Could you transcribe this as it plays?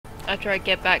after I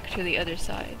get back to the other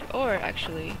side. Or,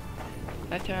 actually,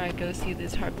 after I go see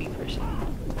this harpy person.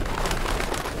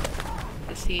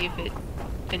 To see if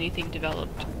anything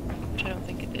developed. Which I don't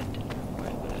think it did. Or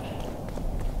it would have.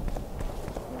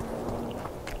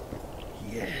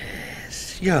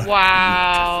 Yes, you're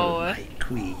Wow. beautiful, my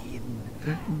queen,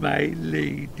 my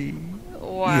lady.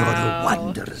 Wow. You're a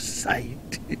wondrous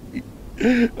sight.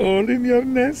 All in your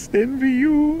nest envy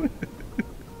you.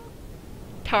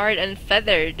 Tarred and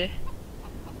feathered.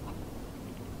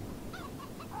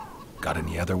 Got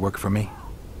any other work for me?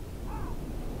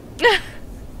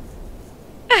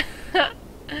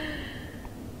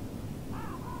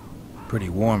 Pretty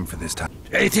warm for this time.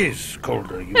 It is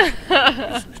colder, you isn't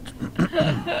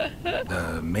it?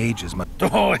 The mage is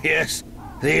Oh, yes.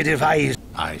 They devise.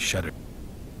 I shudder.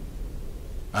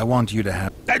 I want you to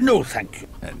have... No, thank you.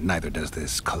 neither does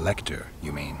this collector,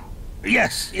 you mean?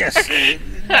 Yes, yes.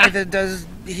 Neither does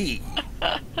he.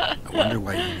 I wonder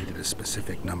why you needed a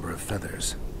specific number of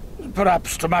feathers.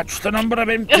 Perhaps to match the number of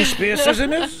empty spaces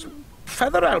in his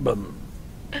feather album.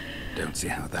 Don't see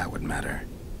how that would matter.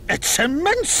 It's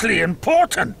immensely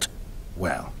important.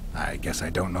 Well, I guess I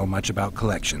don't know much about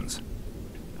collections.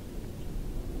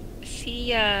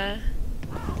 See ya.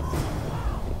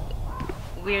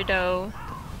 Weirdo.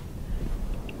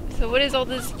 So what is all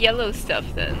this yellow stuff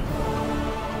then?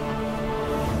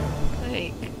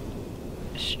 Like,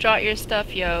 strut your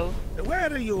stuff, yo.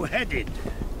 Where are you headed?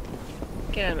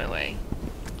 Get out of my way.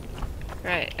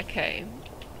 Right, okay.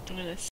 I'm gonna